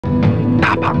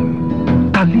Tapang,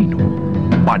 talino,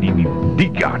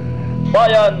 paninindigan.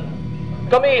 Bayan,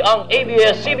 kami ang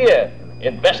ABS-CBN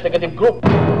Investigative Group.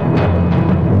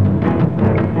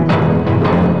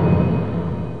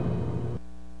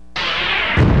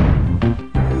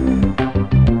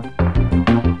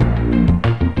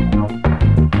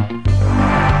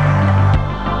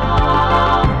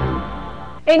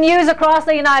 In news across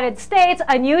the United States,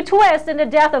 a new twist in the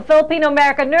death of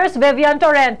Filipino-American nurse Vivian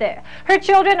Torrente. Her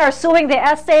children are suing the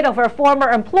estate of her former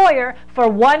employer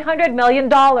for $100 million.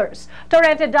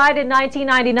 Torrente died in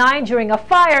 1999 during a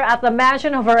fire at the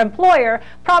mansion of her employer,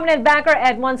 prominent banker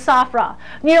Edmond Safra.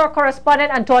 New York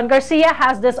correspondent Anton Garcia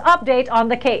has this update on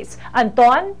the case.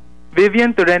 Anton?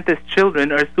 Vivian Torrente's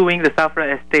children are suing the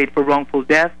Safra estate for wrongful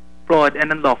death, fraud, and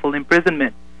unlawful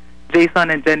imprisonment.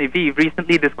 Jason and Genevieve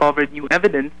recently discovered new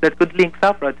evidence that could link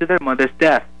Safra to their mother's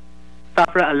death.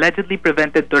 Safra allegedly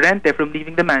prevented Torrente from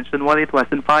leaving the mansion while it was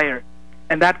on fire,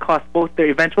 and that caused both their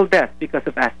eventual death because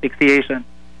of asphyxiation.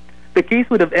 The case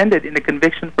would have ended in a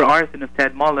conviction for arson of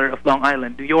Ted Muller of Long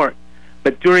Island, New York,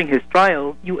 but during his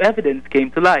trial, new evidence came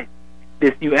to light.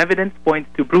 This new evidence points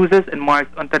to bruises and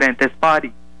marks on Torrente's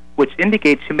body, which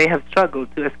indicates she may have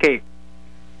struggled to escape.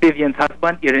 Vivian's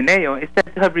husband, Ireneo, is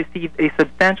said to have received a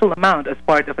substantial amount as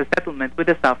part of a settlement with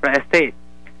the Safra estate.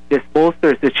 This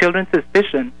bolsters the children's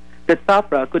suspicion that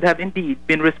Safra could have indeed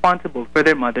been responsible for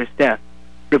their mother's death.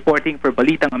 Reporting for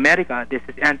Balitang America, this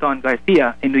is Anton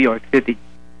Garcia in New York City.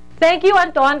 Thank you,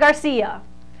 Anton Garcia.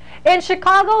 In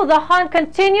Chicago, the hunt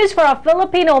continues for a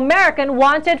Filipino-American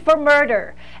wanted for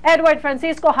murder. Edward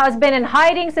Francisco has been in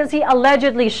hiding since he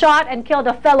allegedly shot and killed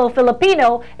a fellow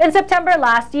Filipino in September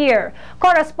last year.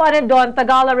 Correspondent Don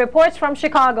Tagala reports from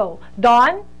Chicago.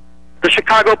 Don? The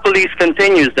Chicago police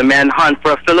continues the manhunt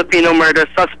for a Filipino murder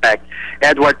suspect.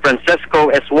 Edward Francisco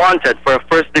is wanted for a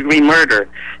first-degree murder.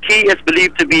 He is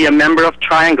believed to be a member of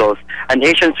Triangles, an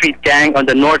Asian street gang on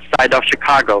the north side of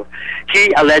Chicago.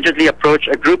 He allegedly approached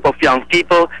a group of young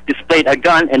people, displayed a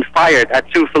gun, and fired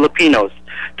at two Filipinos.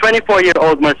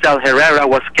 24-year-old Marcel Herrera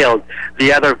was killed.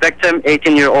 The other victim,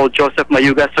 18-year-old Joseph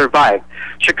Mayuga, survived.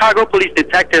 Chicago Police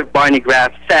Detective Barney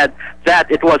Graff said that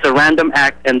it was a random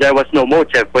act and there was no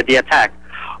motive for the attack.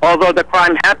 Although the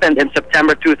crime happened in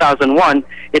September 2001,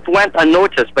 it went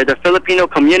unnoticed by the Filipino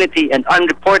community and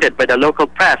unreported by the local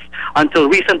press until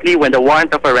recently when the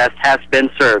warrant of arrest has been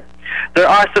served. There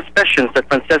are suspicions that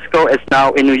Francisco is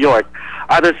now in New York.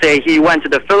 Others say he went to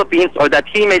the Philippines or that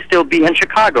he may still be in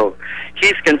Chicago.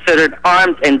 He's considered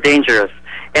armed and dangerous,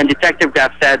 and Detective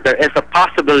Graff said there is a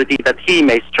possibility that he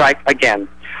may strike again.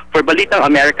 For Balitang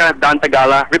America, Don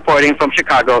Tagala reporting from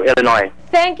Chicago, Illinois.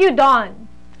 Thank you, Don.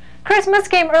 Christmas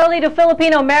came early to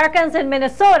Filipino Americans in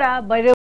Minnesota, but